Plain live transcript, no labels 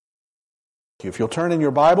If you'll turn in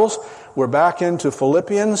your Bibles, we're back into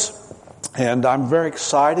Philippians, and I'm very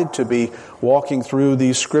excited to be walking through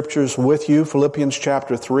these scriptures with you, Philippians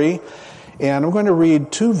chapter 3. And I'm going to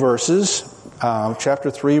read two verses,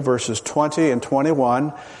 chapter 3, verses 20 and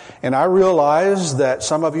 21. And I realize that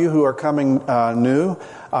some of you who are coming new,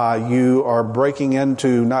 you are breaking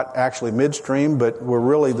into not actually midstream, but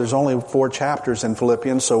there's only 4 chapters in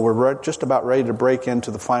Philippians, so we're just about ready to break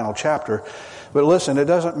into the final chapter. But listen, it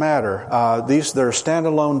doesn't matter. They're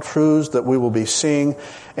standalone truths that we will be seeing,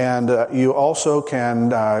 and you also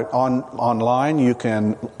can online. You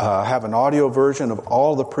can have an audio version of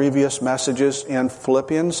all the previous messages in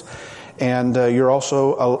Philippians, and you're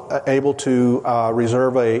also able to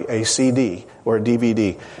reserve a CD or a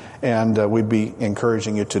DVD, and we'd be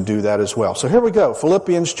encouraging you to do that as well. So here we go,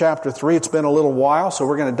 Philippians chapter 3. It's been a little while, so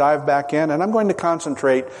we're going to dive back in, and I'm going to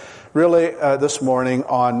concentrate really this morning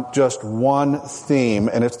on just one theme,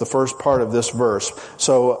 and it's the first part of this verse.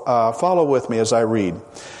 So follow with me as I read.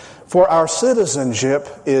 For our citizenship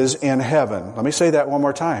is in heaven. Let me say that one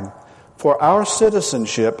more time. For our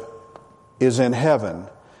citizenship is in heaven,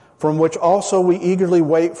 from which also we eagerly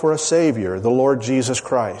wait for a Savior, the Lord Jesus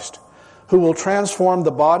Christ, who will transform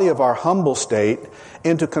the body of our humble state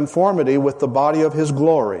into conformity with the body of His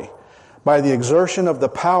glory, by the exertion of the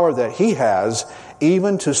power that He has,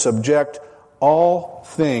 even to subject all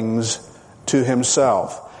things to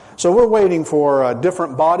Himself. So we're waiting for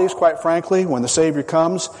different bodies, quite frankly, when the Savior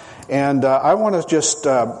comes. And I want to just,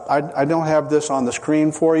 I don't have this on the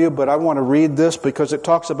screen for you, but I want to read this because it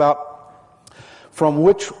talks about, from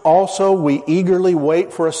which also we eagerly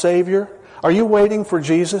wait for a Savior. Are you waiting for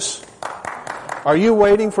Jesus? Are you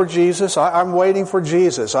waiting for Jesus? I'm waiting for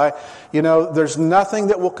Jesus. There's nothing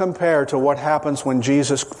that will compare to what happens when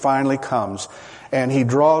Jesus finally comes. And He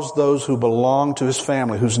draws those who belong to His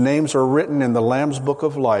family, whose names are written in the Lamb's Book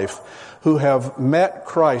of Life, who have met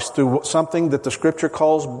Christ through something that the Scripture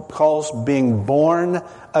calls being born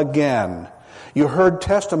again. You heard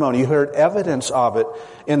testimony, you heard evidence of it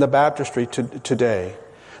in the baptistry today.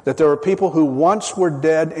 That there are people who once were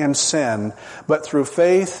dead in sin, but through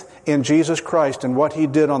faith in Jesus Christ and what He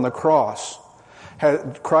did on the cross,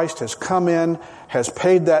 Christ has come in, has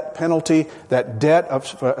paid that penalty, that debt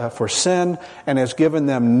for sin, and has given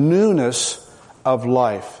them newness of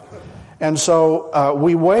life. And so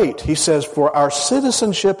we wait. He says, for our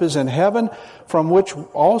citizenship is in heaven, from which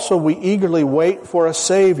also we eagerly wait for a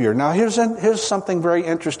Savior. Now here's something very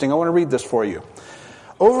interesting. I want to read this for you.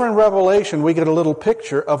 Over in Revelation, we get a little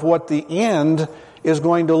picture of what the end is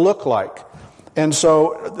going to look like. And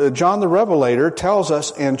so John the Revelator tells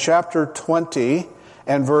us in chapter 20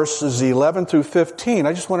 and verses 11 through 15.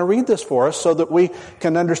 I just want to read this for us so that we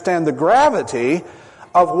can understand the gravity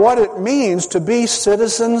of what it means to be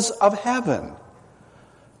citizens of heaven.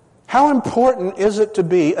 How important is it to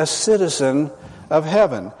be a citizen of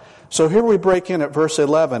heaven? So here we break in at verse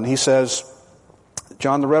 11. He says,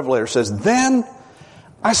 John the Revelator says, Then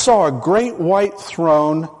I saw a great white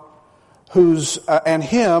throne and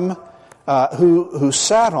Him who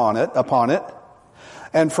sat upon it,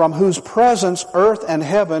 and from whose presence earth and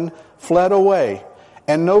heaven fled away,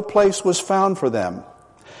 and no place was found for them.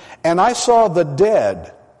 And I saw the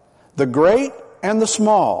dead, the great and the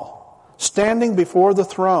small, standing before the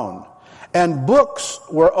throne, and books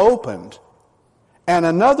were opened, and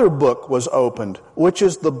another book was opened, which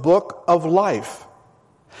is the book of life.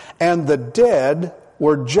 And the dead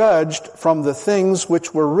were judged from the things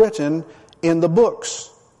which were written in the books,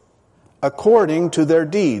 according to their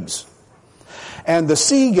deeds. And the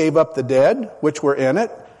sea gave up the dead which were in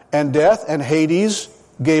it, and death and Hades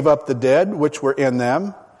gave up the dead which were in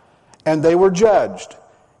them, and they were judged,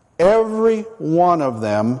 every one of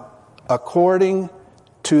them according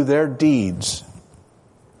to their deeds.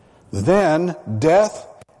 Then death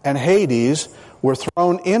and Hades were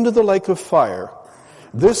thrown into the lake of fire.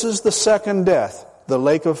 This is the second death, the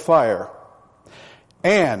lake of fire.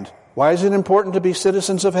 And why is it important to be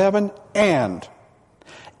citizens of heaven? And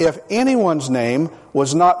if anyone's name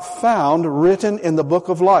was not found written in the book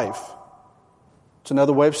of life, it's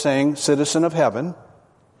another way of saying citizen of heaven,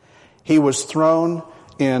 he was thrown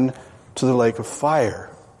into the lake of fire.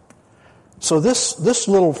 So this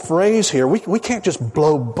little phrase here, we can't just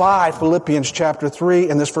blow by Philippians chapter 3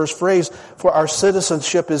 and this first phrase, for our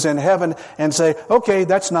citizenship is in heaven, and say, okay,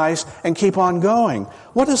 that's nice, and keep on going.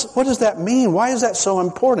 What does that mean? Why is that so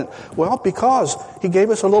important? Well, because He gave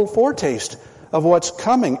us a little foretaste of what's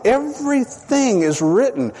coming. Everything is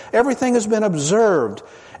written. Everything has been observed.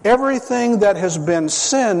 Everything that has been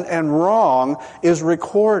sin and wrong is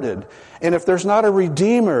recorded. And if there's not a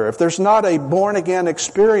Redeemer, if there's not a born-again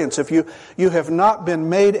experience, if you have not been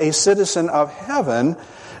made a citizen of heaven,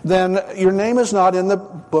 then your name is not in the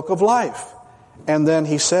book of life. And then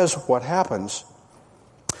he says what happens.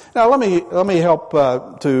 Now let me help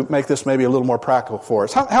to make this maybe a little more practical for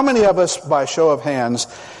us. How many of us, by show of hands,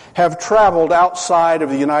 have traveled outside of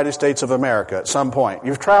the United States of America at some point?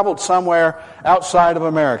 You've traveled somewhere outside of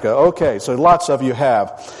America. Okay, so lots of you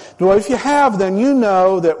have. Well, if you have, then you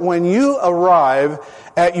know that when you arrive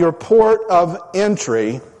at your port of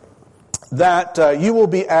entry, that you will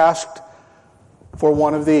be asked for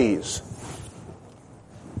one of these.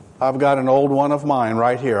 I've got an old one of mine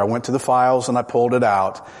right here. I went to the files and I pulled it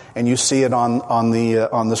out, and you see it on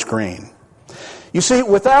the screen. You see,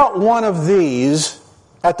 without one of these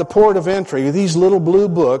at the port of entry, these little blue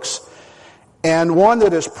books, and one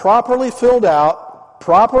that is properly filled out,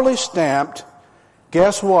 properly stamped,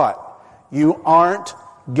 guess what? You aren't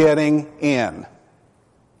getting in.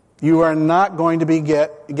 You are not going to be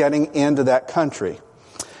getting into that country.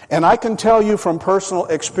 And I can tell you from personal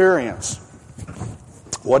experience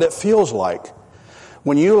what it feels like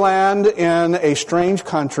when you land in a strange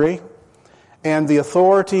country and the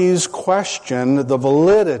authorities question the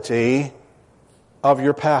validity of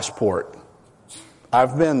your passport.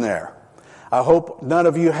 I've been there. I hope none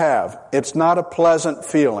of you have. It's not a pleasant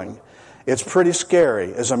feeling. It's pretty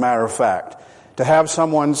scary, as a matter of fact, to have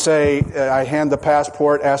someone say, I hand the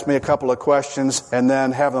passport, ask me a couple of questions, and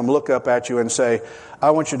then have them look up at you and say,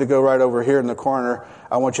 I want you to go right over here in the corner.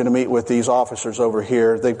 I want you to meet with these officers over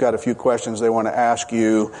here. They've got a few questions they want to ask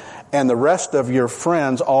you. And the rest of your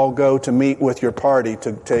friends all go to meet with your party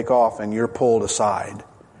to take off, and you're pulled aside.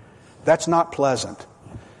 That's not pleasant.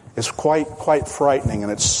 It's quite frightening,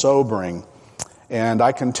 and it's sobering. And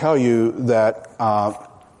I can tell you that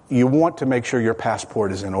you want to make sure your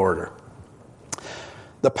passport is in order.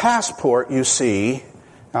 The passport, you see,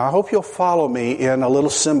 now I hope you'll follow me in a little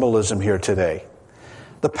symbolism here today.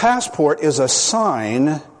 The passport is a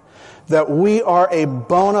sign that we are a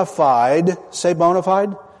bona fide, say bona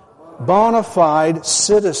fide? Bona fide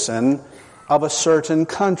citizen of a certain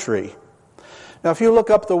country. Now, if you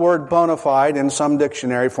look up the word bona fide in some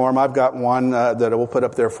dictionary form, I've got one that I will put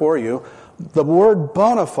up there for you. The word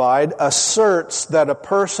bona fide asserts that a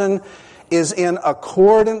person is in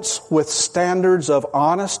accordance with standards of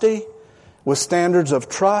honesty, with standards of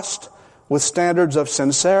trust, with standards of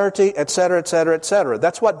sincerity, etc., etc., etc.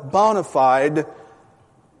 That's what bona fide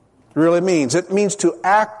really means. It means to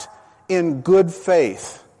act in good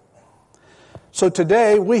faith. So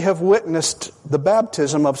today we have witnessed the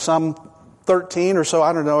baptism of some 13 or so,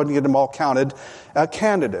 I don't know, I didn't get them all counted,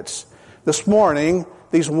 candidates. This morning,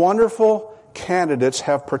 these wonderful candidates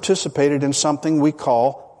have participated in something we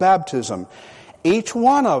call baptism. Each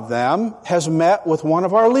one of them has met with one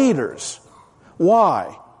of our leaders.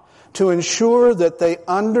 Why? To ensure that they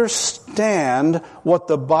understand what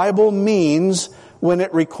the Bible means when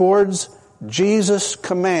it records Jesus'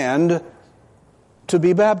 command to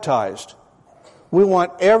be baptized. We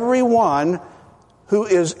want everyone who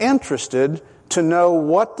is interested to know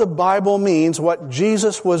what the Bible means, what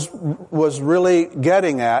Jesus was really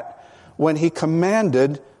getting at when he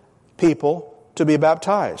commanded people to be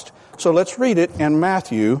baptized. So let's read it in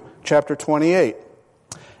Matthew chapter 28.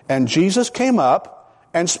 And Jesus came up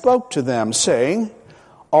and spoke to them, saying,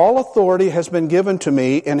 all authority has been given to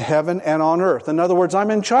me in heaven and on earth. In other words,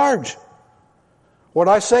 I'm in charge. What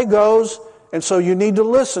I say goes, and so you need to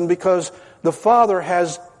listen because the Father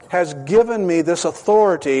has given me this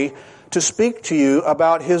authority to speak to you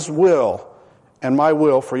about His will and my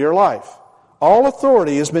will for your life. All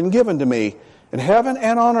authority has been given to me in heaven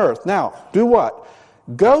and on earth. Now, do what?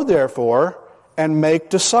 Go, therefore, and make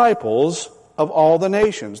disciples of all the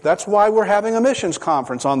nations. That's why we're having a missions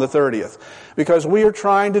conference on the 30th. Because we are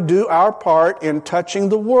trying to do our part in touching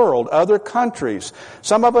the world, other countries.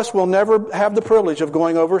 Some of us will never have the privilege of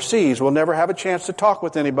going overseas. We'll never have a chance to talk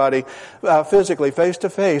with anybody physically, face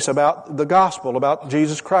to face, about the gospel, about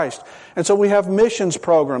Jesus Christ. And so we have missions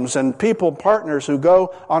programs and people, partners who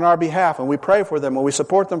go on our behalf, and we pray for them and we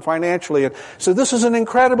support them financially. And so this is an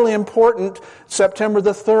incredibly important September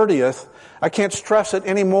the 30th. I can't stress it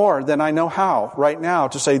any more than I know how right now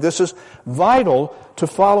to say this is vital to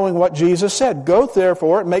following what Jesus said. Go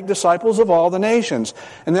therefore and make disciples of all the nations.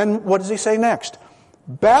 And then what does he say next?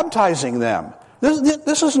 Baptizing them.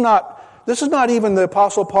 This is not even the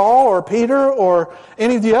Apostle Paul or Peter or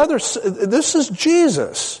any of the others. This is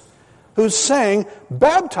Jesus who's saying,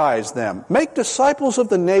 baptize them. Make disciples of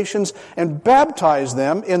the nations and baptize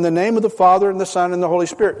them in the name of the Father and the Son and the Holy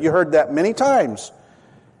Spirit. You heard that many times.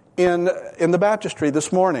 in the baptistry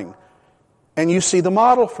this morning. And you see the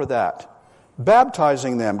model for that.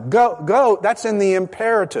 Baptizing them. Go. That's in the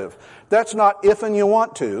imperative. That's not if and you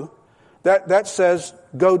want to. That says,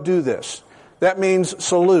 go do this. That means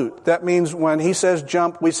salute. That means when he says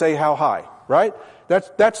jump, we say how high, right?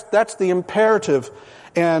 That's the imperative.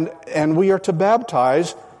 And we are to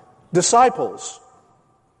baptize disciples,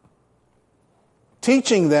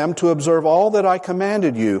 teaching them to observe all that I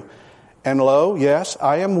commanded you. And lo, yes,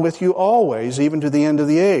 I am with you always, even to the end of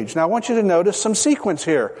the age. Now I want you to notice some sequence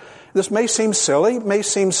here. This may seem silly, it may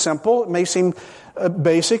seem simple, it may seem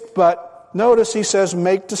basic, but notice he says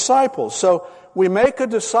make disciples. So we make a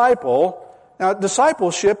disciple. Now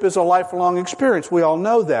discipleship is a lifelong experience. We all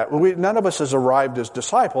know that. None of us has arrived as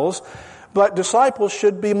disciples, but disciples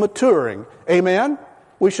should be maturing. Amen?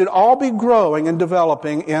 We should all be growing and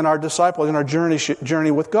developing in our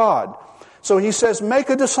journey with God. So he says, make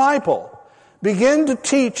a disciple. Begin to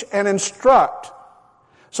teach and instruct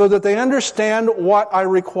so that they understand what I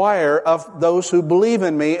require of those who believe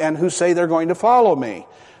in me and who say they're going to follow me.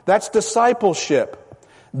 That's discipleship.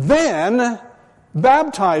 Then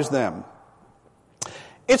baptize them.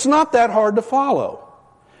 It's not that hard to follow.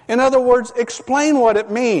 In other words, explain what it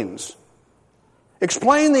means.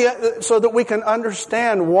 Explain so that we can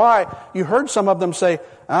understand why. You heard some of them say,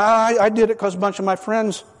 I did it because a bunch of my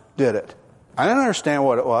friends did it. I didn't understand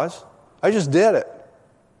what it was. I just did it.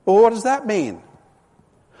 Well, what does that mean?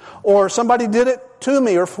 Or somebody did it to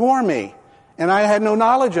me or for me, and I had no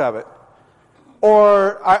knowledge of it.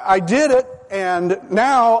 Or I did it, and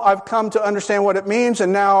now I've come to understand what it means,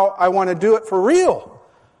 and now I want to do it for real.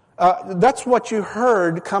 That's what you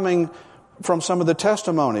heard coming from some of the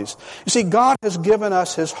testimonies. You see, God has given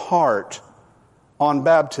us His heart on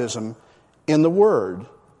baptism in the Word.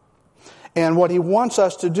 And what He wants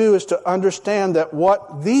us to do is to understand that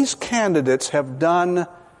what these candidates have done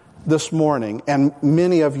this morning, and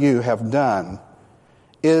many of you have done,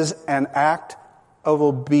 is an act of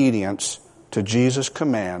obedience to Jesus'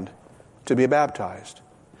 command to be baptized.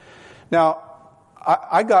 Now,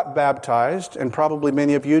 I got baptized, and probably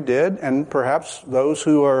many of you did, and perhaps those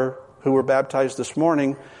who were baptized this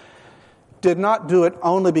morning did not do it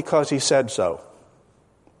only because He said so.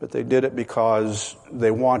 But they did it because they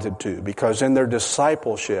wanted to. Because in their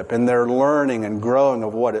discipleship, in their learning and growing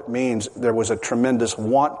of what it means, there was a tremendous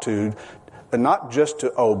want to, and not just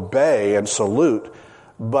to obey and salute,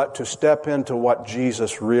 but to step into what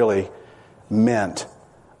Jesus really meant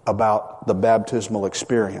about the baptismal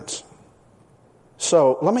experience.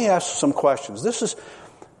 So let me ask some questions. This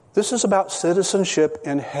is about citizenship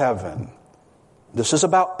in heaven. This is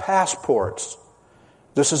about passports.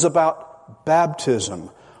 This is about baptism.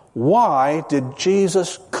 Why did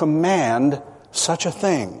Jesus command such a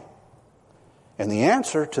thing? And the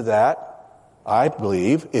answer to that, I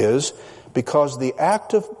believe, is because the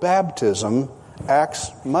act of baptism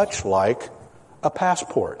acts much like a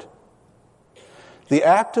passport. The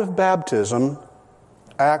act of baptism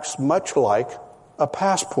acts much like a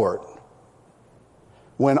passport.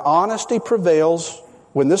 When honesty prevails,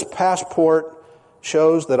 when this passport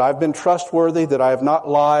shows that I've been trustworthy, that I have not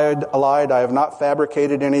lied, I have not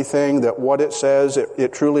fabricated anything, that what it says,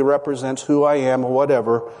 it truly represents who I am, or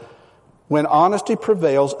whatever. When honesty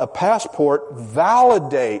prevails, a passport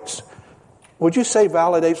validates. Would you say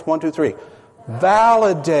validates? 1, 2, 3.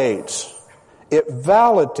 Validates. It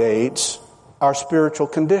validates our spiritual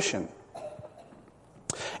condition.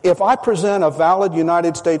 If I present a valid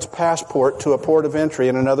United States passport to a port of entry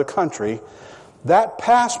in another country, that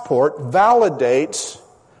passport validates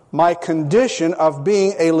my condition of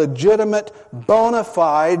being a legitimate, bona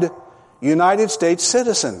fide United States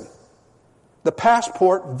citizen. The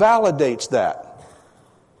passport validates that.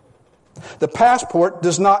 The passport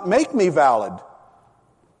does not make me valid.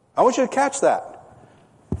 I want you to catch that.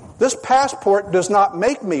 This passport does not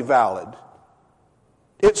make me valid.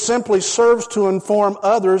 It simply serves to inform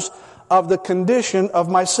others of the condition of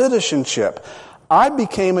my citizenship. I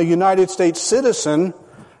became a United States citizen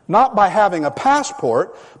not by having a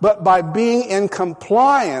passport, but by being in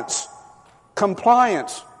compliance.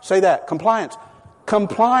 Compliance. Say that. Compliance.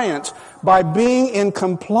 Compliance. By being in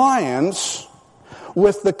compliance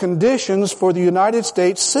with the conditions for the United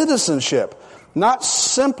States citizenship. Not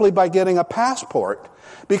simply by getting a passport,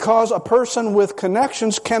 because a person with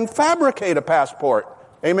connections can fabricate a passport.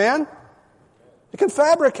 Amen? You can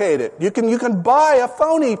fabricate it. You can buy a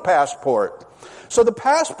phony passport. So the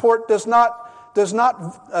passport it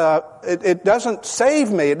doesn't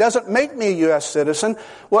save me. It doesn't make me a U.S. citizen.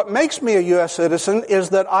 What makes me a U.S. citizen is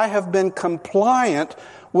that I have been compliant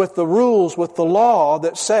with the rules, with the law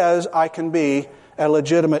that says I can be a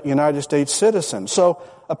legitimate United States citizen. So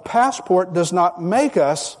a passport does not make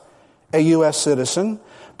us a U.S. citizen,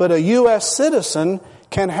 but a U.S. citizen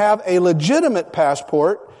can have a legitimate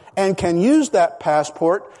passport and can use that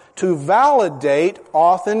passport to validate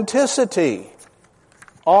authenticity.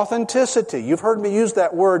 Authenticity. You've heard me use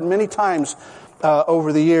that word many times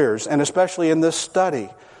over the years, and especially in this study,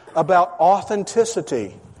 about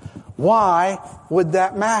authenticity. Why would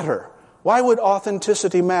that matter? Why would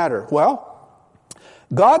authenticity matter? Well,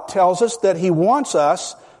 God tells us that He wants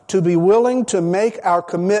us to be willing to make our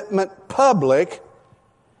commitment public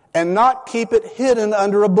and not keep it hidden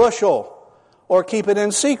under a bushel or keep it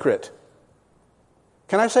in secret.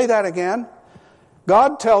 Can I say that again?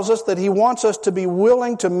 God tells us that He wants us to be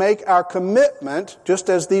willing to make our commitment, just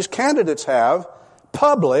as these candidates have,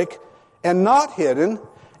 public and not hidden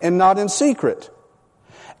and not in secret.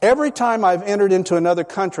 Every time I've entered into another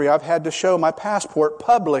country, I've had to show my passport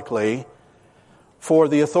publicly for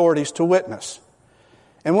the authorities to witness.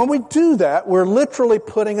 And when we do that, we're literally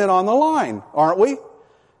putting it on the line, aren't we?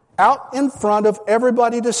 Out in front of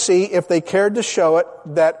everybody to see, if they cared to show it,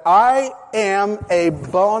 that I am a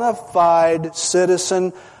bona fide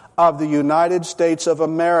citizen of the United States of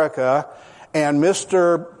America, and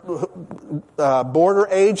Mr. Border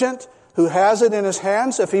Agent, who has it in his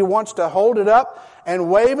hands, if he wants to hold it up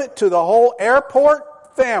and wave it to the whole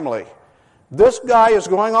airport family, this guy is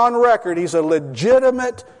going on record. He's a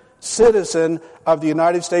legitimate citizen of the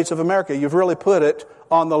United States of America. You've really put it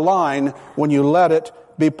on the line when you let it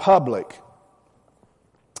be public.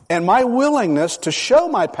 And my willingness to show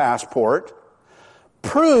my passport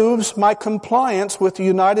proves my compliance with the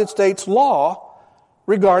United States law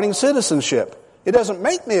regarding citizenship. It doesn't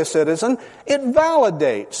make me a citizen, it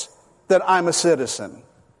validates that I'm a citizen.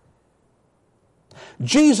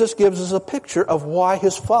 Jesus gives us a picture of why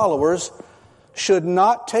His followers should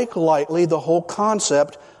not take lightly the whole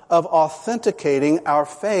concept of authenticating our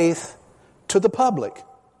faith to the public.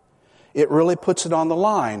 It really puts it on the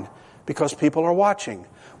line because people are watching.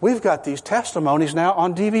 We've got these testimonies now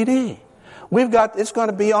on DVD. It's going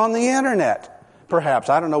to be on the internet, perhaps.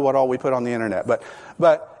 I don't know what all we put on the internet,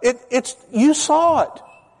 but it's you saw it.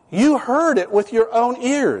 You heard it with your own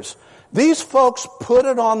ears. These folks put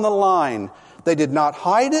it on the line. They did not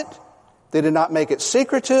hide it. They did not make it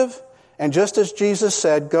secretive. And just as Jesus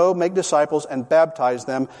said, go make disciples and baptize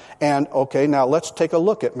them. And okay, now let's take a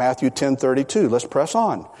look at Matthew 10:32. Let's press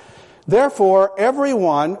on. Therefore,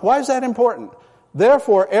 everyone, why is that important?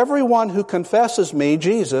 Therefore, everyone who confesses me,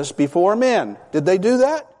 Jesus, before men. Did they do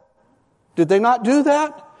that? Did they not do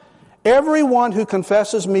that? Everyone who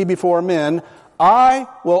confesses me before men, I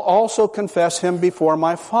will also confess him before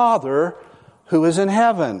my Father who is in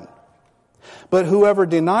heaven. But whoever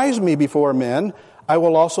denies me before men, I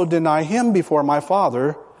will also deny him before my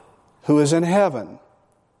Father who is in heaven.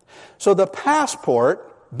 So the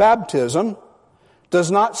passport, baptism, does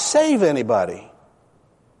not save anybody.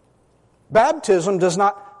 Baptism does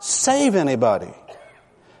not save anybody.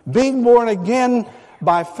 Being born again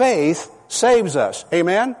by faith saves us.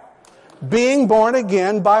 Amen? Being born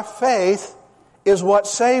again by faith is what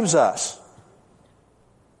saves us.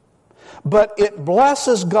 But it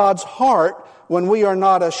blesses God's heart when we are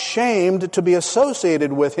not ashamed to be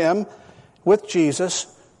associated with Him, with Jesus,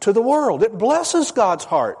 to the world. It blesses God's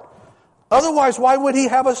heart. Otherwise, why would He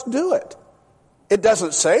have us do it? It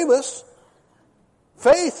doesn't save us.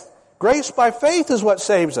 Faith, grace by faith is what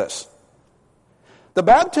saves us. The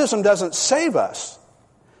baptism doesn't save us.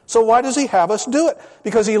 So why does He have us do it?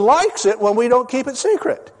 Because He likes it when we don't keep it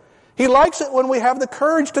secret. He likes it when we have the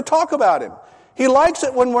courage to talk about Him. He likes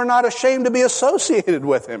it when we're not ashamed to be associated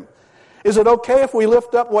with Him. Is it okay if we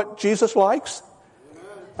lift up what Jesus likes?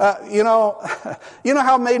 You know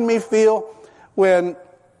how it made me feel when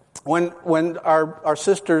our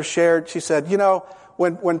sister shared, she said,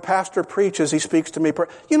 when Pastor preaches, he speaks to me.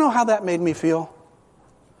 You know how that made me feel?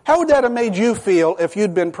 How would that have made you feel if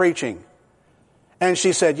you'd been preaching? And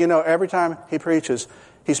she said, every time he preaches,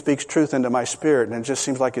 he speaks truth into my spirit, and it just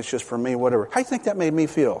seems like it's just for me, whatever. How do you think that made me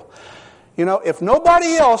feel? If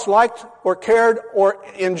nobody else liked or cared or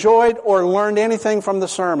enjoyed or learned anything from the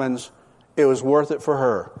sermons, it was worth it for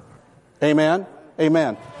her. Amen?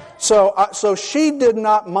 Amen. So she did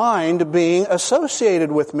not mind being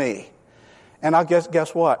associated with me. And I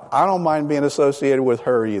guess what? I don't mind being associated with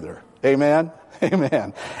her either. Amen?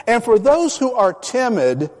 Amen. And for those who are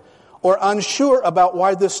timid or unsure about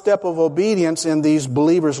why this step of obedience in these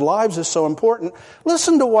believers' lives is so important,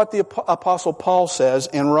 listen to what the Apostle Paul says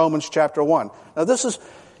in Romans chapter 1. Now this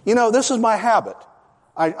is my habit.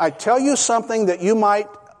 I tell you something that you might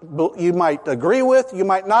agree with, you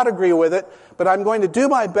might not agree with it, but I'm going to do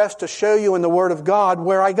my best to show you in the Word of God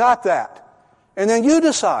where I got that. And then you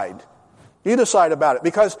decide. You decide about it.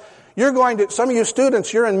 Because some of you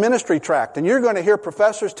students, you're in ministry track, and you're going to hear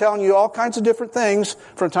professors telling you all kinds of different things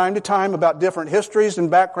from time to time about different histories and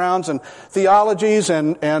backgrounds and theologies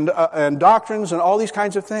and doctrines and all these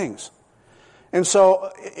kinds of things. And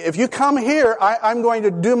so if you come here, I'm going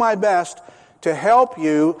to do my best to help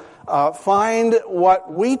you find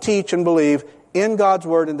what we teach and believe in God's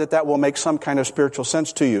Word, and that will make some kind of spiritual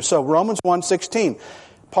sense to you. So Romans 1:16,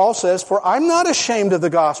 Paul says, "For I'm not ashamed of the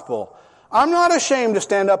gospel." I'm not ashamed to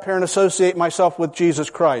stand up here and associate myself with Jesus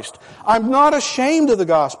Christ. I'm not ashamed of the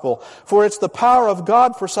gospel, for it's the power of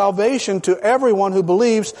God for salvation to everyone who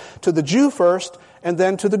believes, to the Jew first, and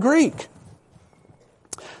then to the Greek.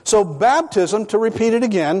 So baptism, to repeat it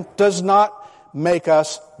again, does not make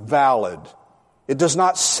us valid. It does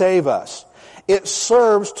not save us. It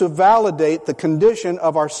serves to validate the condition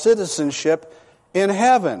of our citizenship in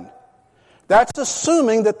heaven. That's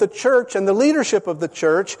assuming that the church and the leadership of the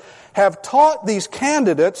church have taught these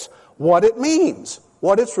candidates what it means,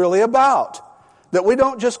 what it's really about. That we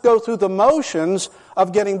don't just go through the motions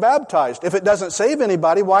of getting baptized. If it doesn't save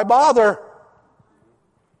anybody, why bother?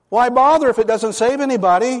 Why bother if it doesn't save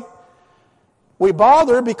anybody? We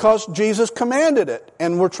bother because Jesus commanded it,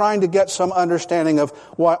 and we're trying to get some understanding of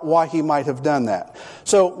why He might have done that.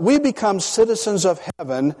 So we become citizens of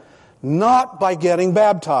heaven not by getting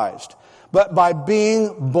baptized, but by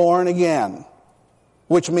being born again,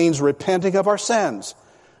 which means repenting of our sins,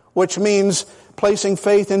 which means placing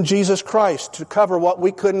faith in Jesus Christ to cover what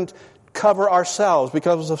we couldn't cover ourselves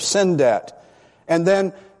because of sin debt, and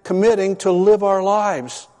then committing to live our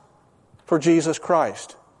lives for Jesus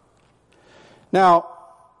Christ. Now,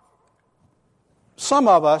 some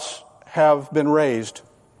of us have been raised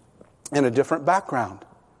in a different background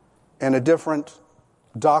and a different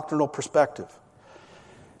doctrinal perspective.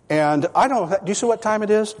 And do you see what time it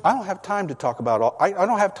is? I don't have time to talk about I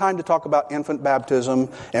don't have time to talk about infant baptism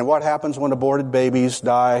and what happens when aborted babies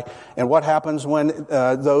die and what happens when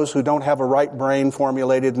those who don't have a right brain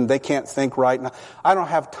formulated and they can't think right. I don't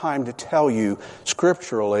have time to tell you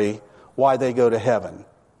scripturally why they go to heaven.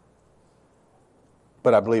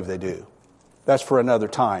 But I believe they do. That's for another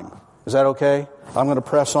time. Is that okay? I'm going to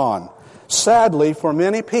press on. Sadly, for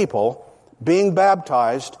many people, being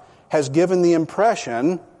baptized has given the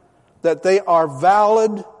impression that they are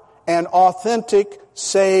valid and authentic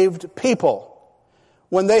saved people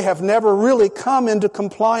when they have never really come into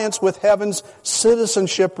compliance with heaven's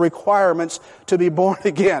citizenship requirements to be born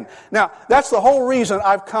again. Now, that's the whole reason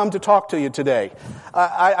I've come to talk to you today.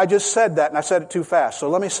 I just said that, and I said it too fast, so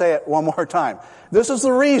let me say it one more time. This is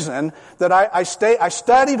the reason that I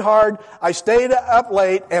studied hard, I stayed up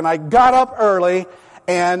late, and I got up early,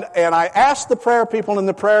 and I asked the prayer people in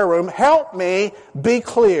the prayer room, help me be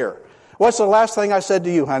clear. What's the last thing I said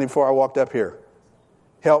to you, honey, before I walked up here?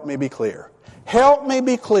 Help me be clear. Help me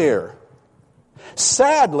be clear.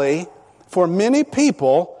 Sadly, for many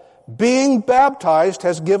people, being baptized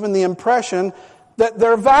has given the impression that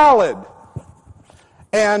they're valid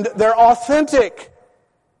and they're authentic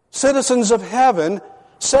citizens of heaven,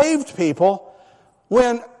 saved people,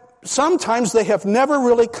 when sometimes they have never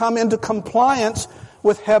really come into compliance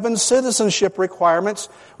with heaven's citizenship requirements,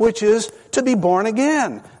 which is to be born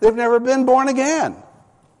again. They've never been born again.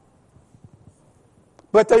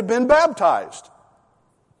 But they've been baptized.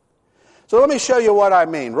 So let me show you what I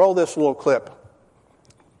mean. Roll this little clip.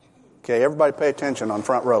 Okay, everybody pay attention on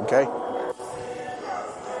front row, okay?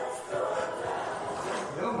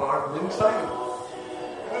 No, Mark, didn't say it.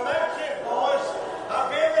 Well, that's it, boys. I've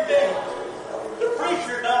been redeemed. The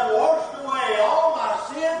preacher done washed away all my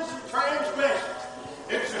sins and transgressions.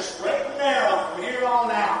 It's a straight and narrow from here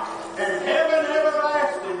on out. And heaven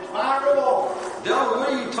everlasting is my reward. Dylan, what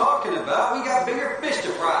are you talking about? We got bigger fish to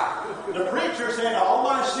fry. The preacher said all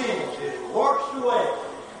my sins is washed away,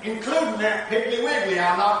 including that Piggly Wiggly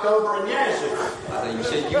I knocked over in Yazoo. I thought you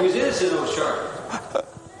said you was innocent, old shark.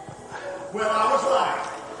 Well, I was lying.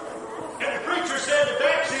 And the preacher said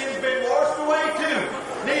that sin's been washed away too.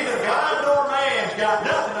 Neither God nor man's got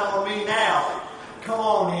nothing on me now. Come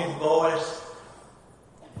on in, boys.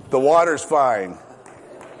 The water's fine.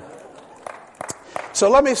 So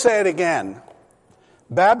let me say it again.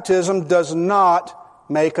 Baptism does not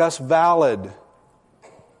make us valid.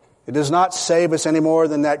 It does not save us any more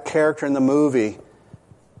than that character in the movie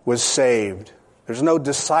was saved. There's no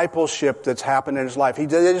discipleship that's happened in his life. They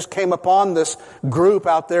just came upon this group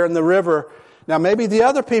out there in the river. Now maybe the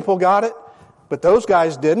other people got it, But those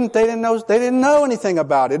guys didn't. They didn't know anything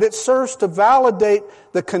about it. It serves to validate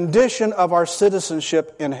the condition of our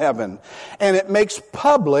citizenship in heaven. And it makes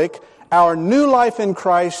public our new life in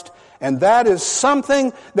Christ. And that is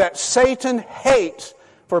something that Satan hates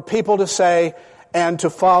for people to say and to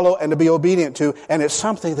follow and to be obedient to. And it's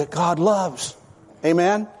something that God loves.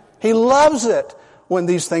 Amen? He loves it when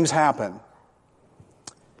these things happen.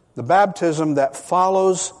 The baptism that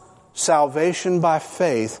follows salvation by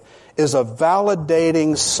faith is a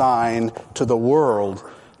validating sign to the world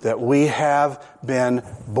that we have been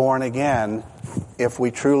born again if we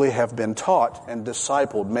truly have been taught and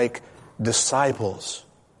discipled, make disciples.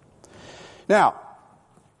 Now,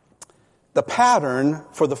 the pattern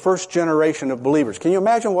for the first generation of believers. Can you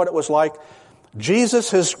imagine what it was like?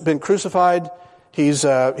 Jesus has been crucified. He's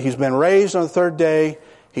been raised on the third day.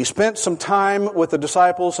 He spent some time with the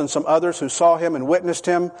disciples and some others who saw him and witnessed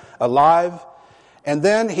him alive. And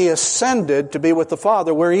then he ascended to be with the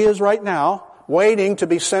Father, where he is right now, waiting to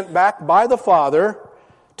be sent back by the Father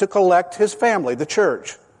to collect his family, the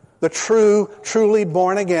church, the truly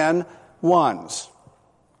born-again ones.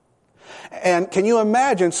 And can you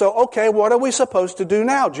imagine? So, okay, what are we supposed to do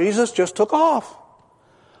now? Jesus just took off.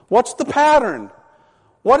 What's the pattern?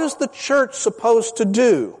 What is the church supposed to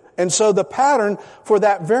do? And so the pattern for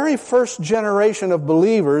that very first generation of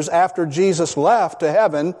believers after Jesus left to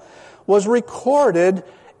heaven was recorded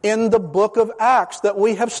in the book of Acts that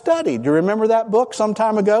we have studied. Do you remember that book some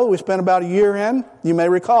time ago? We spent about a year in. You may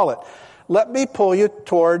recall it. Let me pull you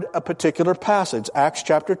toward a particular passage, Acts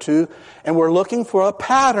chapter 2, and we're looking for a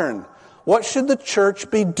pattern. What should the church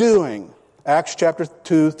be doing? Acts chapter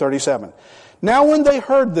 2, 37. Now when they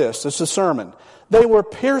heard this is a sermon, they were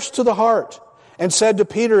pierced to the heart and said to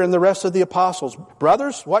Peter and the rest of the apostles,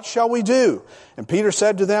 "Brothers, what shall we do?" And Peter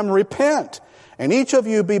said to them, "Repent, and each of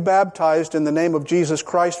you be baptized in the name of Jesus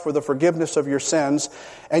Christ for the forgiveness of your sins,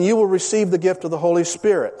 and you will receive the gift of the Holy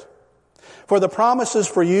Spirit. For the promise is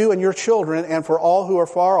for you and your children and for all who are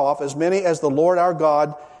far off, as many as the Lord our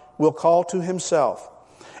God will call to himself."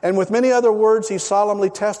 And with many other words he solemnly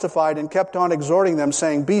testified and kept on exhorting them,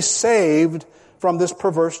 saying, "Be saved from this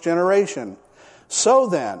perverse generation." So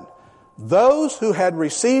then, those who had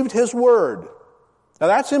received his word. Now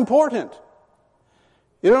that's important.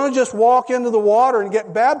 You don't just walk into the water and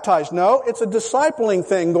get baptized. No, it's a discipling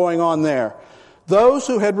thing going on there. Those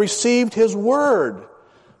who had received his word,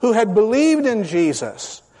 who had believed in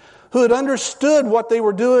Jesus, who had understood what they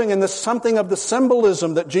were doing and something of the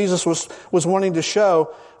symbolism that Jesus was wanting to show,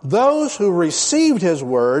 those who received his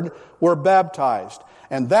word were baptized.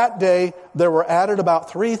 And that day there were added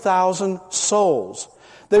about 3,000 souls.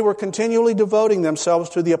 They were continually devoting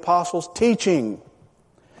themselves to the apostles' teaching.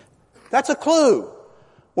 That's a clue.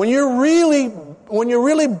 When you're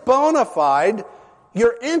really bona fide,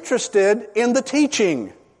 you're interested in the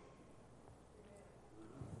teaching.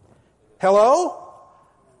 Hello?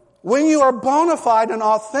 When you are bona fide and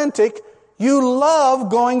authentic, you love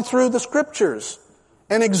going through the scriptures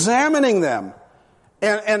and examining them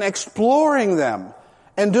and exploring them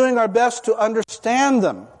and doing our best to understand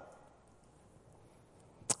them.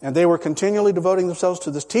 And they were continually devoting themselves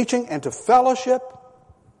to this teaching and to fellowship.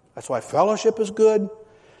 That's why fellowship is good.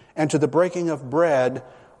 And to the breaking of bread,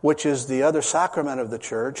 which is the other sacrament of the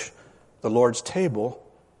church, the Lord's table,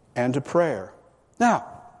 and to prayer. Now,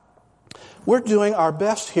 we're doing our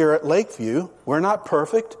best here at Lakeview. We're not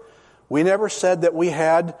perfect. We never said that we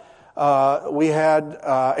had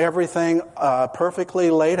everything perfectly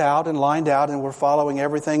laid out and lined out, and we're following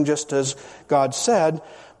everything just as God said.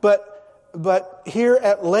 But here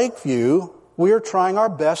at Lakeview, we are trying our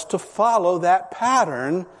best to follow that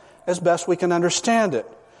pattern as best we can understand it.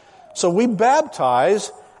 So we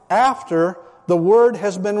baptize after the word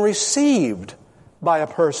has been received by a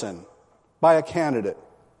person, by a candidate.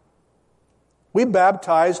 We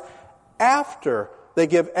baptize after they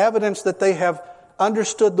give evidence that they have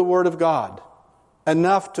understood the Word of God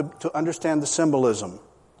enough to understand the symbolism.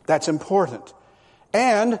 That's important.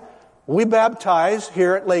 And we baptize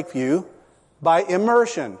here at Lakeview by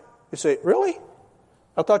immersion. You say, really?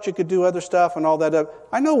 I thought you could do other stuff and all that.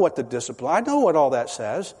 I know what the discipline, I know what all that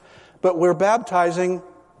says. But we're baptizing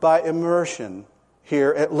by immersion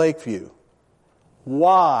here at Lakeview.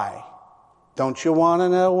 Why? Don't you want to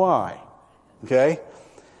know why? Okay?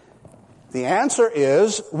 The answer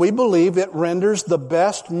is, we believe it renders the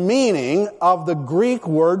best meaning of the Greek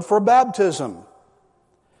word for baptism.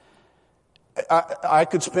 I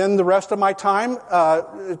could spend the rest of my time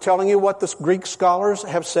telling you what the Greek scholars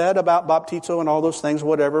have said about baptizo and all those things,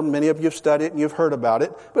 whatever. Many of you have studied it and you've heard about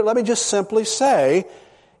it. But let me just simply say,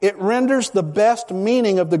 It renders the best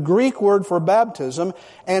meaning of the Greek word for baptism,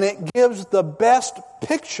 and it gives the best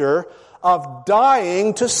picture of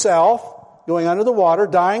dying to self, going under the water,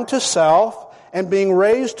 dying to self, and being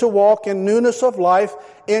raised to walk in newness of life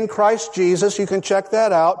in Christ Jesus. You can check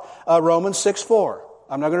that out, Romans 6:4.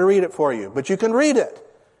 I'm not going to read it for you, but you can read it.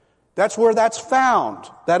 That's where that's found,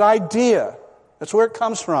 that idea. That's where it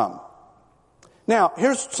comes from. Now,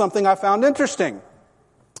 here's something I found interesting.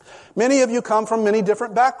 Many of you come from many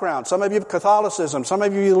different backgrounds. Some of you Catholicism, some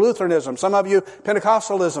of you Lutheranism, some of you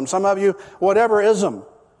Pentecostalism, some of you whatever-ism.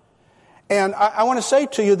 And I want to say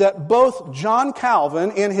to you that both John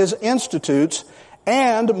Calvin in his Institutes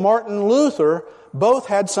and Martin Luther both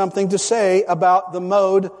had something to say about the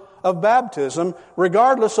mode of baptism,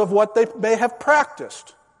 regardless of what they may have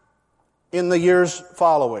practiced in the years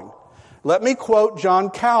following. Let me quote John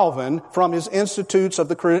Calvin from his Institutes of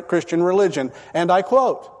the Christian Religion, and I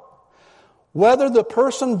quote, "Whether the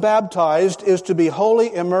person baptized is to be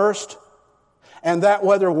wholly immersed, and that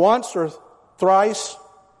whether once or thrice,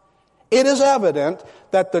 it is evident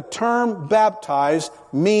that the term baptize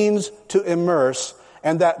means to immerse,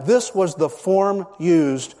 and that this was the form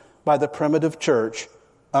used by the primitive church,"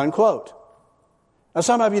 unquote. Now,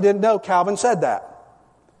 some of you didn't know Calvin said that.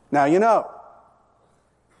 Now you know.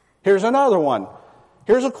 Here's another one.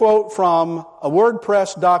 Here's a quote from a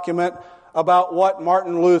WordPress document about what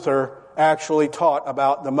Martin Luther actually taught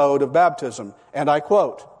about the mode of baptism. And I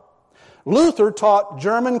quote, "Luther taught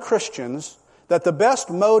German Christians that the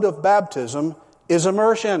best mode of baptism is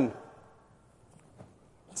immersion."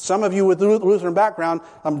 Some of you with Lutheran background,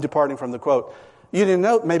 I'm departing from the quote, you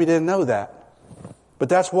maybe didn't know that. But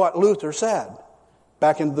that's what Luther said.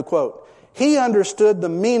 Back into the quote. He understood the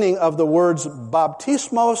meaning of the words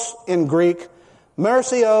baptismos in Greek,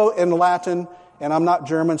 mercio in Latin, and I'm not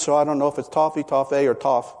German, so I don't know if it's tophe, or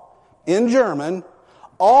toff. In German,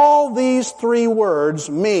 all these three words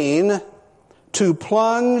mean to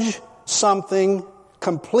plunge something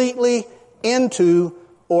completely into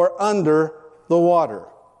or under the water.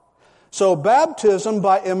 So baptism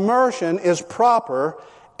by immersion is proper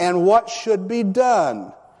and what should be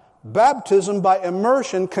done. Baptism by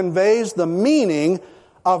immersion conveys the meaning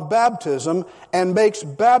of baptism and makes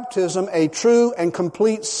baptism a true and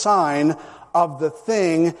complete sign of the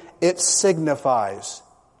thing it signifies.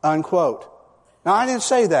 Unquote. Now, I didn't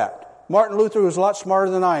say that. Martin Luther, who's a lot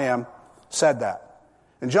smarter than I am, said that.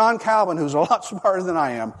 And John Calvin, who's a lot smarter than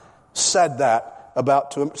I am, said that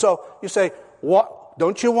about to him. So you say, what?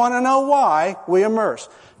 Don't you want to know why we immerse?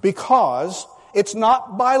 Because it's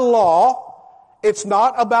not by law. It's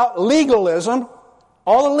not about legalism.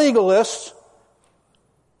 All the legalists,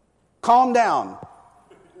 calm down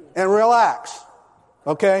and relax.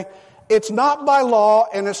 Okay? It's not by law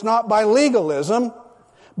and it's not by legalism,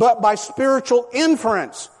 but by spiritual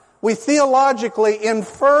inference. We theologically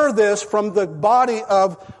infer this from the body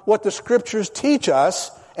of what the Scriptures teach us,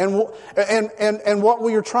 and what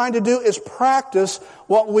we are trying to do is practice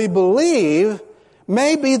what we believe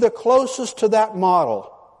may be the closest to that model.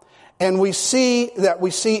 And we see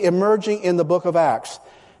emerging in the book of Acts,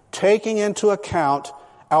 taking into account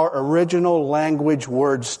our original language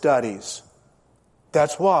word studies.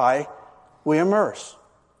 That's why we immerse.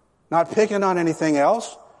 Not picking on anything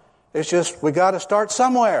else. It's just we got to start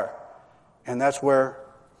somewhere. And that's where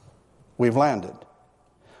we've landed.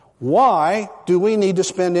 Why do we need to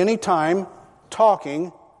spend any time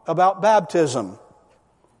talking about baptism?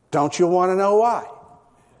 Don't you want to know why?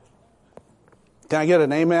 Can I get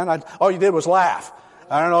an amen? All you did was laugh.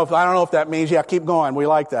 I don't know if that means, yeah, keep going. We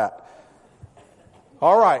like that.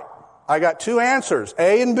 All right. I got two answers,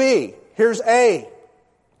 A and B. Here's A.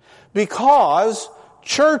 Because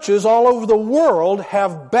churches all over the world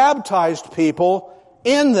have baptized people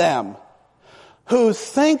in them who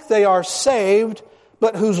think they are saved,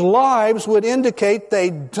 but whose lives would indicate they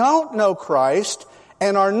don't know Christ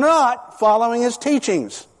and are not following His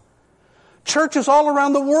teachings. Churches all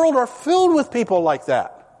around the world are filled with people like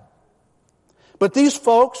that. But these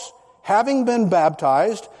folks, having been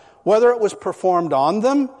baptized, whether it was performed on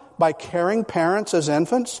them by caring parents as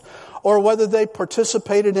infants, or whether they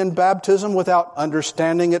participated in baptism without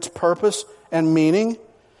understanding its purpose and meaning,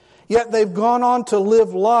 yet they've gone on to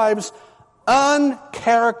live lives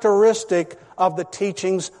uncharacteristic of the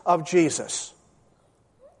teachings of Jesus.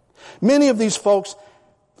 Many of these folks,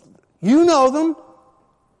 you know them.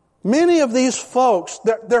 Many of these folks,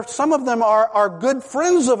 some of them are good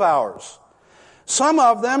friends of ours. Some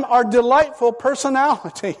of them are delightful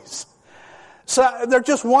personalities. So they're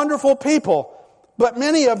just wonderful people. But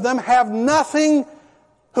many of them have nothing,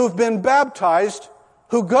 who've been baptized,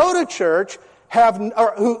 who go to church,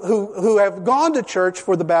 who have gone to church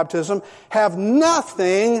for the baptism have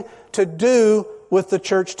nothing to do with the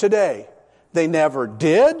church today. They never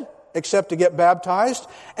did, except to get baptized,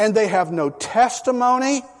 and they have no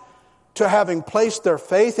testimony to having placed their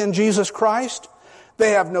faith in Jesus Christ.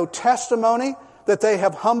 They have no testimony that they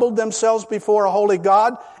have humbled themselves before a holy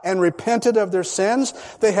God and repented of their sins.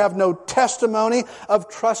 They have no testimony of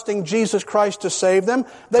trusting Jesus Christ to save them.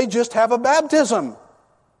 They just have a baptism.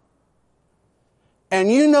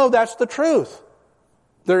 And you know that's the truth.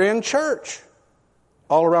 They're in church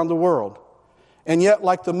all around the world. And yet,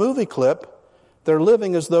 like the movie clip, they're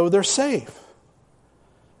living as though they're safe.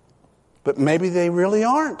 But maybe they really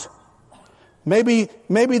aren't. Maybe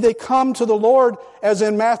they come to the Lord, as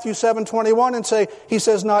in Matthew 7:21, and say, He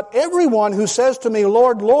says, not everyone who says to me,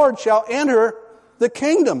 Lord, Lord, shall enter the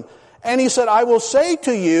kingdom. And He said, I will say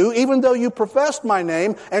to you, even though you professed my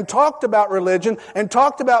name and talked about religion and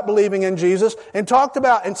talked about believing in Jesus and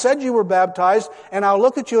said you were baptized, and I'll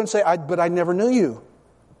look at you and say, but I never knew you.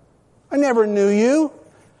 I never knew you.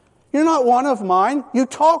 You're not one of mine. You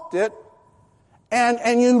talked it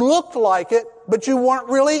and you looked like it, but you weren't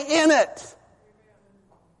really in it.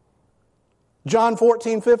 John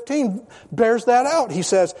 14:15 bears that out. He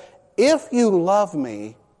says, if you love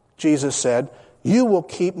me, Jesus said, you will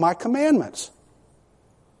keep my commandments.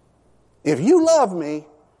 If you love me,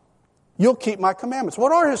 you'll keep my commandments.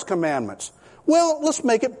 What are His commandments? Well, let's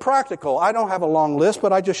make it practical. I don't have a long list,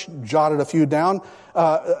 but I just jotted a few down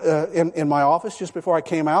in my office just before I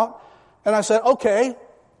came out. And I said, okay,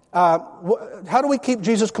 how do we keep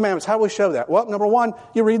Jesus' commandments? How do we show that? Well, number one,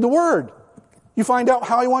 you read the Word. You find out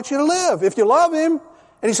how He wants you to live. If you love Him,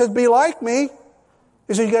 and He says, be like me,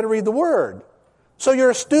 He says, you got to read the Word. So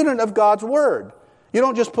you're a student of God's Word. You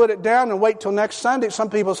don't just put it down and wait till next Sunday. Some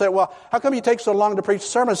people say, well, how come you take so long to preach a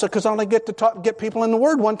sermon? I said, because I only get to get people in the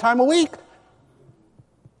Word one time a week.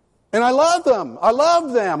 And I love them. I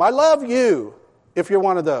love them. I love you, if you're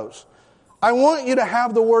one of those. I want you to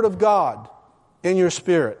have the Word of God in your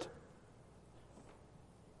spirit.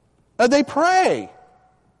 They pray.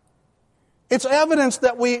 It's evidence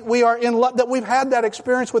that we are in love, that we've had that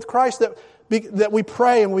experience with Christ, that we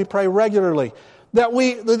pray and we pray regularly. That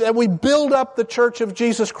we build up the church of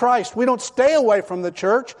Jesus Christ. We don't stay away from the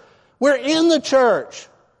church. We're in the church.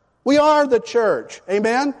 We are the church.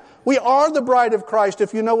 Amen? We are the bride of Christ.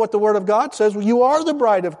 If you know what the Word of God says, you are the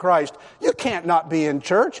bride of Christ. You can't not be in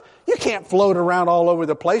church. You can't float around all over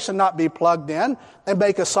the place and not be plugged in and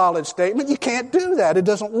make a solid statement. You can't do that. It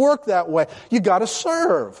doesn't work that way. You got to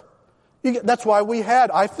serve. That's why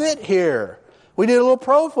I fit here. We did a little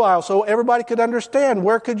profile so everybody could understand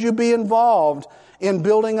where could you be involved in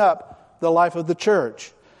building up the life of the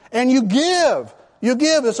church. And you give. You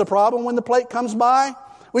give. It's a problem when the plate comes by.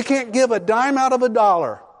 We can't give a dime out of a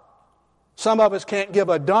dollar. Some of us can't give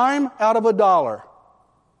a dime out of a dollar.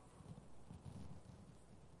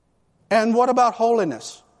 And what about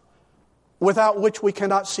holiness? Without which we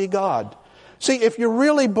cannot see God. See, if you're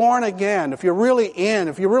really born again, if you've really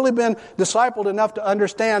been discipled enough to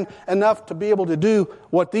understand enough to be able to do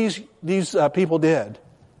what these people did,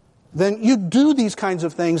 then you do these kinds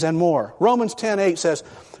of things and more. Romans 10:8 says,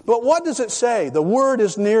 but what does it say? The word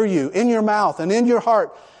is near you, in your mouth and in your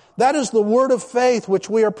heart. That is the word of faith which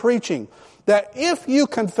we are preaching. That if you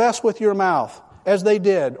confess with your mouth, as they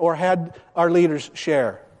did or had our leaders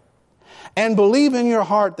share, and believe in your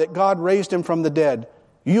heart that God raised Him from the dead,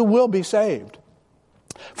 you will be saved.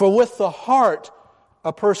 For with the heart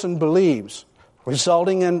a person believes,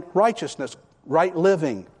 resulting in righteousness, right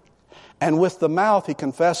living. And with the mouth he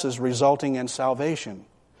confesses, resulting in salvation.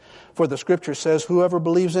 For the Scripture says, whoever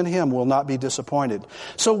believes in Him will not be disappointed.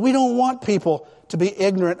 So we don't want people to be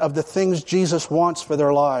ignorant of the things Jesus wants for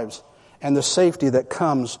their lives and the safety that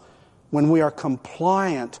comes when we are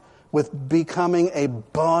compliant with becoming a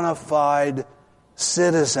bona fide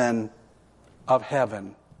citizen of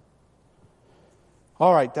heaven.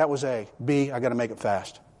 All right, that was A. B, I got to make it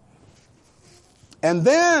fast. And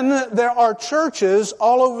then there are churches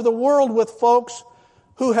all over the world with folks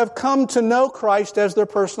who have come to know Christ as their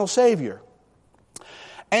personal Savior.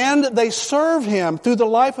 And they serve Him through the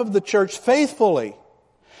life of the church faithfully.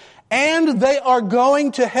 And they are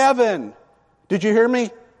going to heaven. Did you hear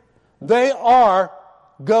me? They are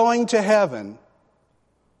going to heaven.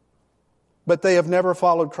 But they have never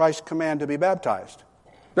followed Christ's command to be baptized.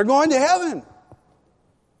 They're going to heaven.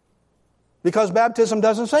 Because baptism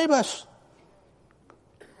doesn't save us.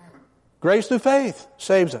 Grace through faith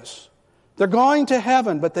saves us. They're going to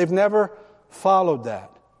heaven, but they've never followed that.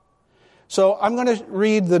 So I'm going to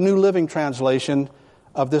read the New Living Translation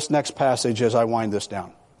of this next passage as I wind this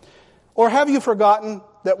down. Or have you forgotten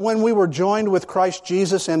that when we were joined with Christ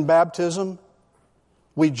Jesus in baptism,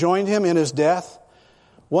 we joined him in his death?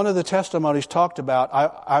 One of the testimonies talked about,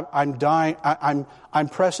 I'm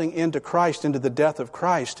pressing into Christ, into the death of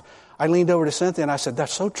Christ. I leaned over to Cynthia and I said,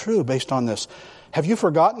 that's so true based on this. Have you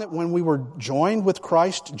forgotten that when we were joined with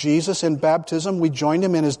Christ Jesus in baptism, we joined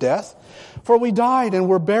him in his death? For we died and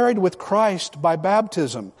were buried with Christ by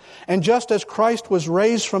baptism. And just as Christ was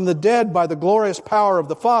raised from the dead by the glorious power of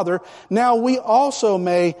the Father, now we also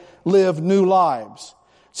may live new lives.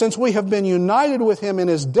 Since we have been united with him in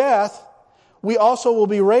his death, we also will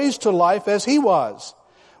be raised to life as he was.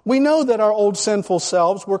 We know that our old sinful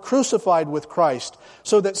selves were crucified with Christ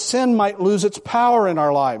so that sin might lose its power in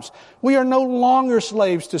our lives. We are no longer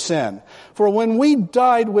slaves to sin. For when we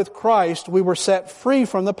died with Christ, we were set free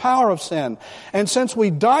from the power of sin. And since we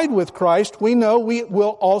died with Christ, we know we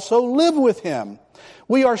will also live with him.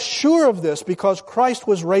 We are sure of this because Christ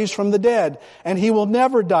was raised from the dead, and he will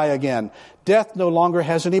never die again. Death no longer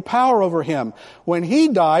has any power over him. When he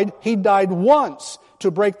died once to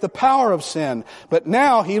break the power of sin. But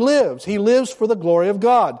now he lives. He lives for the glory of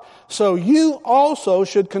God. So you also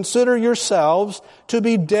should consider yourselves to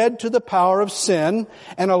be dead to the power of sin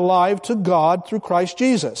and alive to God through Christ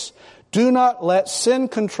Jesus. Do not let sin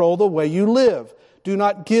control the way you live. Do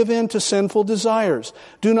not give in to sinful desires.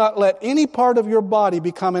 Do not let any part of your body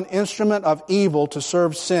become an instrument of evil to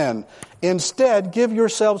serve sin. Instead, give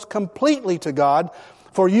yourselves completely to God,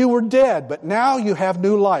 for you were dead, but now you have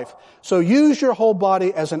new life. So use your whole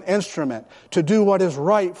body as an instrument to do what is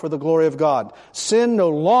right for the glory of God. Sin is no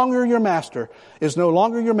longer your master,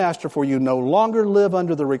 for you no longer live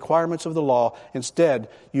under the requirements of the law. Instead,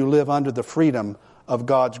 you live under the freedom of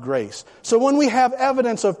God's grace. So when we have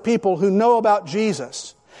evidence of people who know about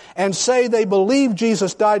Jesus and say they believe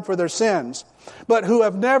Jesus died for their sins, but who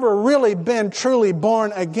have never really been truly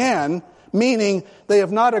born again, meaning they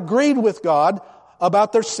have not agreed with God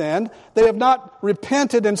about their sin. They have not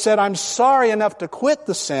repented and said, I'm sorry enough to quit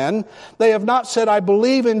the sin. They have not said, I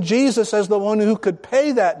believe in Jesus as the one who could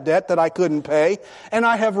pay that debt that I couldn't pay. And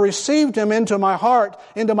I have received him into my heart,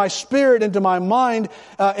 into my spirit, into my mind,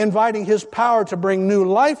 inviting his power to bring new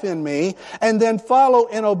life in me, and then follow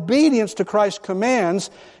in obedience to Christ's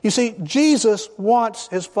commands. You see, Jesus wants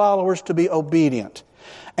his followers to be obedient.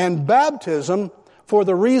 And baptism, for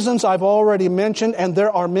the reasons I've already mentioned, and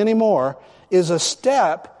there are many more, is a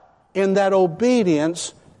step in that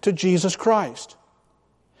obedience to Jesus Christ.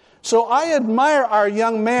 So I admire our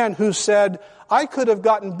young man who said, I could have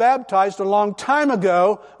gotten baptized a long time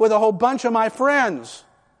ago with a whole bunch of my friends.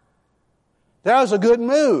 That was a good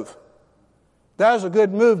move. That was a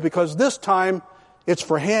good move because this time it's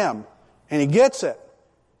for him. And he gets it.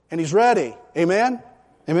 And he's ready. Amen?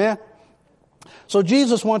 Amen? So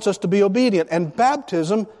Jesus wants us to be obedient. And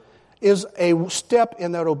baptism is a step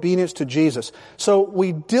in that obedience to Jesus. So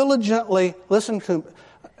we diligently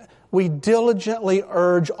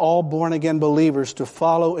urge all born-again believers to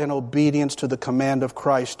follow in obedience to the command of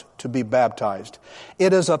Christ to be baptized.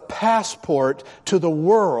 It is a passport to the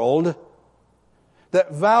world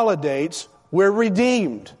that validates we're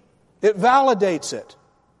redeemed. It validates it.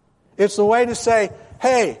 It's the way to say,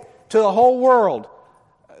 hey, to the whole world,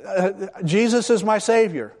 Jesus is my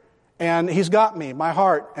Savior. And he's got me, my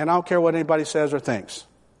heart, and I don't care what anybody says or thinks.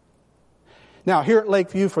 Now, here at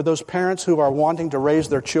Lakeview, for those parents who are wanting to raise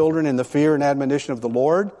their children in the fear and admonition of the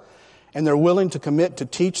Lord, and they're willing to commit to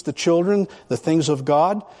teach the children the things of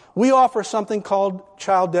God, we offer something called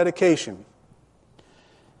child dedication.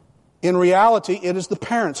 In reality, it is the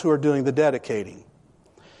parents who are doing the dedicating.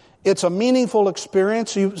 It's a meaningful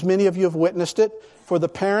experience, many of you have witnessed it, for the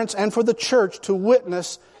parents and for the church to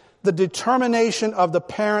witness the determination of the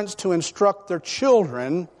parents to instruct their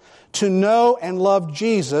children to know and love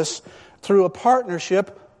Jesus through a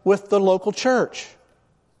partnership with the local church.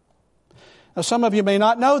 Now, some of you may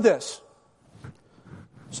not know this.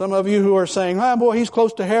 Some of you who are saying, oh boy, he's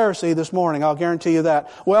close to heresy this morning, I'll guarantee you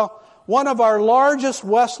that. Well, one of our largest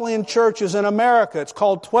Wesleyan churches in America, it's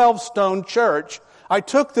called 12 Stone Church. I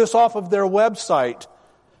took this off of their website,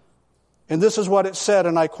 and this is what it said,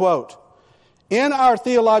 and I quote, in our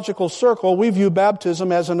theological circle, we view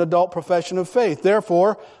baptism as an adult profession of faith.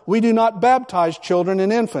 Therefore, we do not baptize children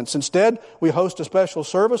and infants. Instead, we host a special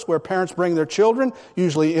service where parents bring their children,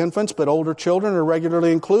 usually infants, but older children are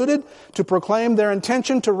regularly included, to proclaim their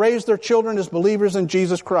intention to raise their children as believers in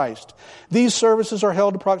Jesus Christ. These services are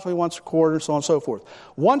held approximately once a quarter, so on and so forth.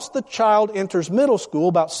 Once the child enters middle school,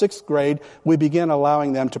 about 6th grade, we begin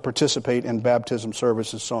allowing them to participate in baptism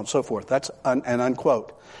services, so on and so forth. That's an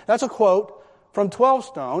unquote. That's a quote from 12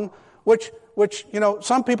 Stone, which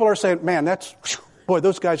some people are saying, man, boy,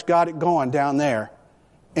 those guys got it going down there.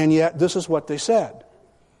 And yet, this is what they said.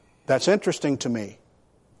 That's interesting to me.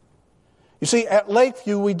 You see, at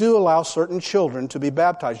Lakeview, we do allow certain children to be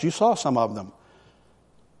baptized. You saw some of them.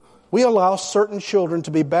 We allow certain children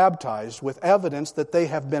to be baptized with evidence that they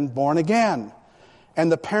have been born again. And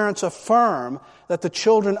the parents affirm that the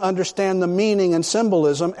children understand the meaning and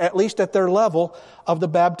symbolism, at least at their level, of the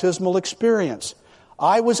baptismal experience.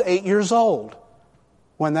 I was 8 years old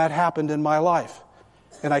when that happened in my life.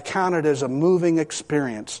 And I count it as a moving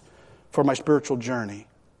experience for my spiritual journey.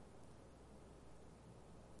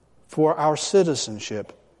 For our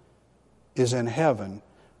citizenship is in heaven,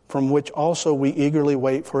 from which also we eagerly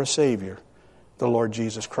wait for a Savior, the Lord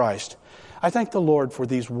Jesus Christ. I thank the Lord for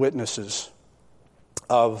these witnesses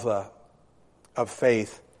of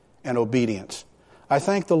faith and obedience. I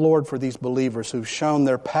thank the Lord for these believers who've shown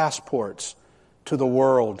their passports to the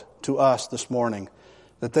world, to us this morning,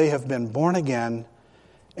 that they have been born again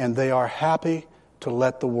and they are happy to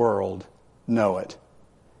let the world know it.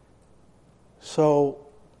 So,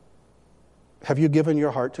 have you given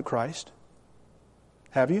your heart to Christ?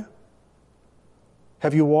 Have you?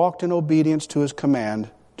 Have you walked in obedience to His command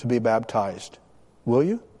to be baptized? Will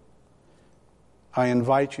you? I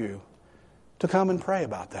invite you to come and pray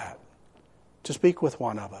about that, to speak with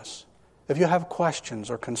one of us. If you have questions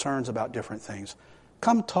or concerns about different things,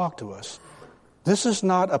 come talk to us. This is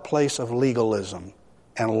not a place of legalism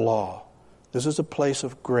and law. This is a place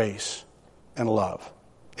of grace and love.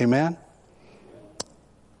 Amen?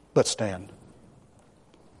 Let's stand.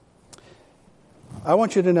 I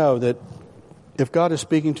want you to know that if God is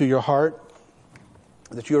speaking to your heart,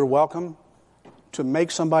 that you are welcome to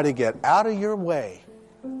make somebody get out of your way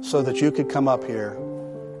so that you could come up here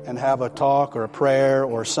and have a talk or a prayer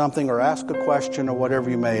or something, or ask a question or whatever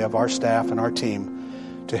you may of our staff and our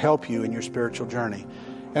team to help you in your spiritual journey.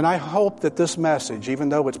 And I hope that this message, even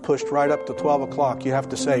though it's pushed right up to 12 o'clock, you have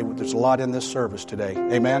to say there's a lot in this service today.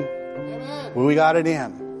 Amen? Amen. Well, we got it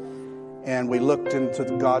in. And we looked into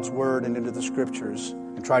God's Word and into the Scriptures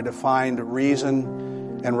and tried to find a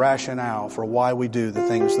reason and rationale for why we do the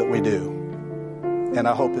things that we do. And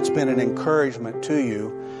I hope it's been an encouragement to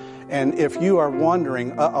you. And if you are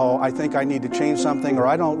wondering, I think I need to change something, or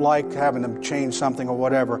I don't like having to change something or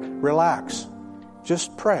whatever, relax.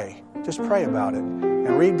 Just pray. Just pray about it.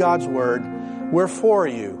 And read God's Word. We're for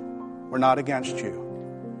you. We're not against you.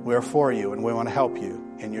 We're for you, and we want to help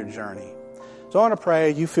you in your journey. So I want to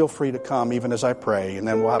pray. You feel free to come even as I pray, and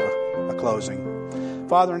then we'll have a closing.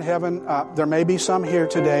 Father in heaven, there may be some here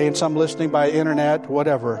today and some listening by internet,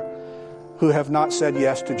 whatever, who have not said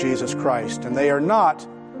yes to Jesus Christ, and they are not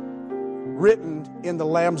written in the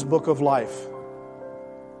Lamb's Book of Life.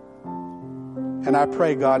 And I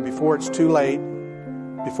pray, God, before it's too late,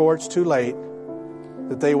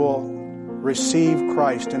 that they will receive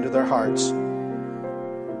Christ into their hearts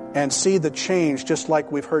and see the change, just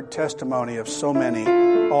like we've heard testimony of so many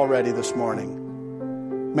already this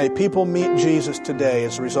morning. May people meet Jesus today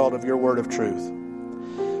as a result of your word of truth.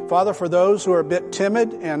 Father, for those who are a bit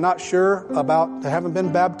timid and not sure about, they haven't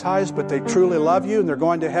been baptized, but they truly love you and they're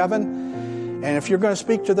going to heaven, and if you're going to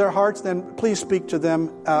speak to their hearts, then please speak to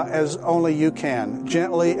them as only you can,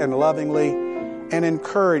 gently and lovingly, and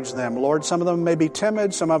encourage them. Lord, some of them may be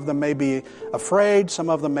timid, some of them may be afraid, some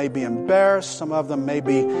of them may be embarrassed, some of them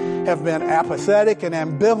maybe have been apathetic and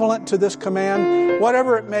ambivalent to this command.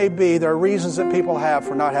 Whatever it may be, there are reasons that people have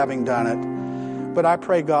for not having done it. But I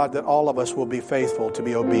pray, God, that all of us will be faithful to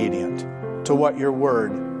be obedient to what your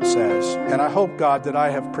word says. And I hope, God, that I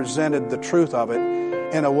have presented the truth of it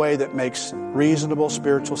in a way that makes reasonable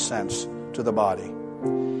spiritual sense to the body.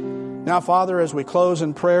 Now, Father, as we close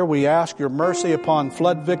in prayer, we ask your mercy upon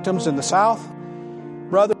flood victims in the South,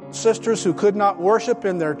 brothers and sisters who could not worship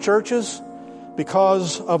in their churches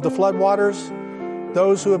because of the floodwaters,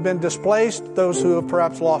 those who have been displaced, those who have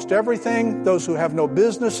perhaps lost everything, those who have no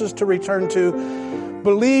businesses to return to,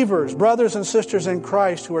 believers, brothers and sisters in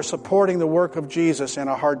Christ who are supporting the work of Jesus in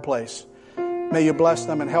a hard place. May you bless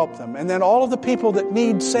them and help them. And then all of the people that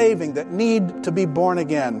need saving, that need to be born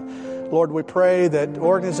again. Lord, we pray that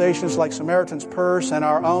organizations like Samaritan's Purse and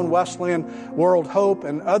our own Wesleyan World Hope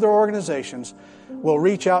and other organizations will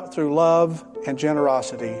reach out through love and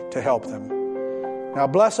generosity to help them. Now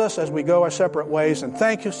bless us as we go our separate ways, and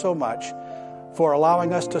thank you so much for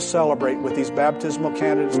allowing us to celebrate with these baptismal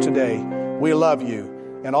candidates today. We love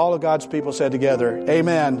you. And all of God's people said together,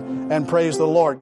 amen, and praise the Lord.